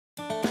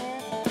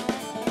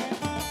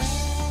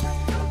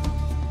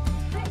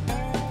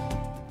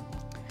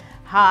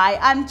Hi,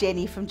 I'm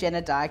Jenny from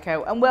Jena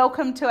Dyco and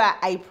welcome to our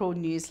April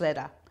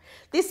newsletter.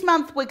 This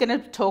month we're going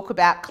to talk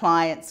about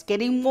clients,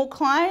 getting more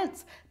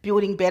clients,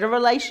 building better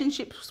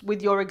relationships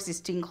with your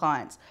existing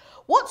clients.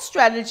 What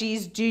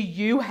strategies do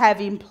you have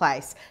in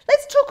place?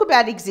 Let's talk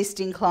about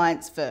existing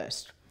clients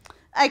first.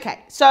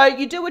 Okay, so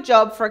you do a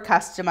job for a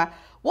customer.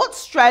 What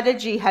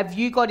strategy have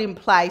you got in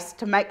place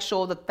to make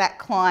sure that that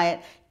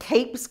client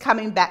keeps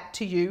coming back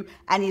to you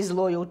and is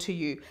loyal to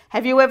you?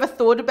 Have you ever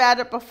thought about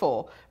it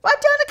before?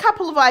 Write down a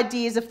couple of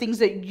ideas of things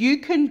that you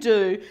can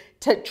do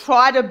to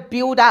try to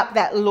build up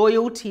that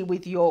loyalty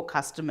with your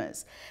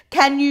customers.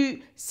 Can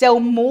you sell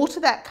more to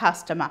that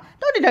customer?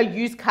 Not in a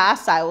used car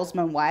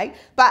salesman way,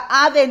 but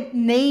are there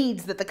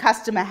needs that the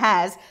customer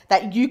has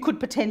that you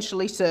could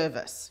potentially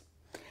service?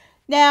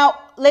 Now,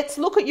 let's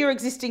look at your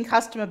existing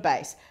customer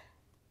base.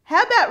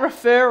 How about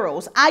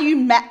referrals? Are you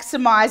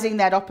maximizing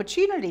that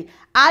opportunity?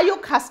 Are your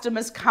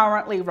customers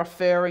currently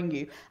referring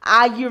you?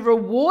 Are you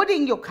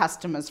rewarding your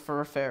customers for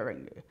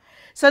referring you?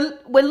 So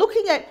we're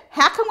looking at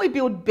how can we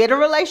build better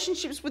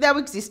relationships with our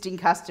existing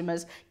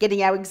customers,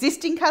 getting our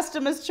existing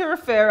customers to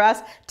refer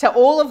us to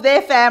all of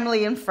their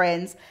family and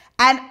friends,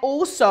 and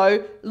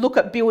also look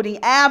at building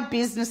our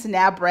business and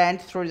our brand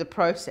through the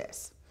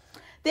process.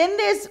 Then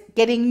there's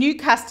getting new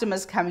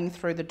customers coming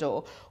through the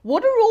door.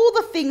 What are all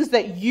the things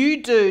that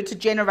you do to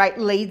generate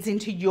leads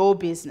into your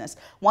business?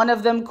 One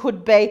of them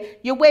could be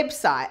your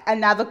website.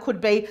 Another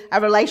could be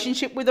a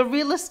relationship with a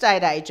real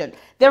estate agent.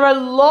 There are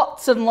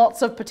lots and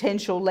lots of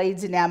potential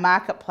leads in our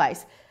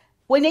marketplace.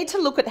 We need to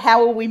look at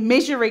how are we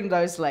measuring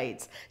those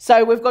leads.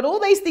 So we've got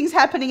all these things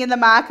happening in the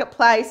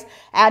marketplace,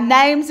 our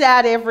name's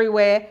out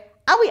everywhere.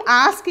 Are we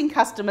asking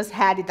customers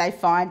how did they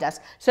find us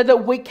so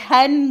that we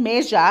can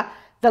measure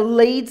the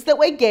leads that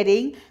we're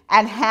getting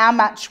and how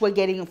much we're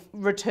getting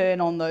return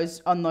on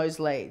those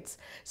leads?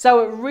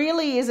 So it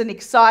really is an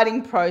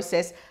exciting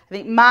process. I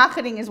think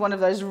marketing is one of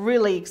those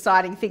really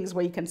exciting things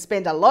where you can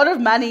spend a lot of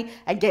money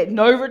and get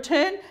no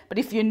return, but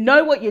if you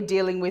know what you're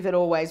dealing with, it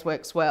always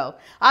works well.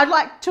 I'd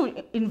like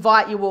to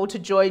invite you all to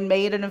join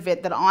me at an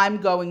event that I'm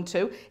going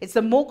to. It's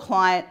the More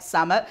Client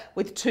Summit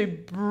with two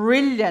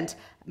brilliant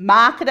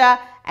marketer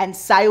and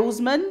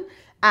salesmen.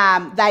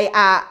 They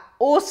are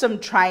awesome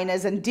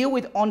trainers and deal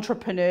with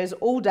entrepreneurs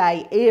all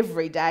day,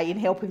 every day in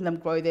helping them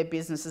grow their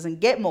businesses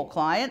and get more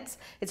clients.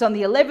 It's on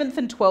the 11th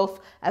and 12th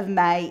of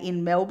May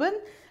in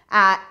Melbourne.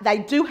 They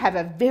do have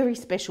a very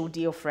special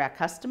deal for our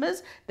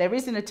customers. There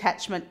is an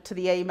attachment to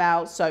the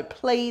email, so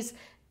please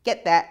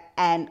get that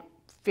and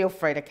feel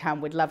free to come.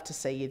 We'd love to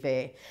see you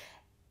there.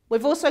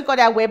 We've also got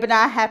our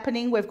webinar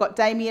happening. We've got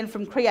Damien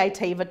from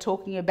Creativa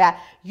talking about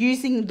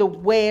using the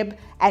web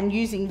and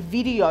using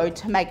video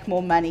to make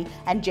more money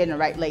and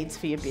generate leads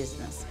for your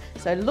business.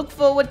 So look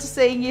forward to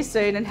seeing you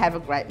soon and have a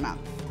great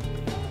month.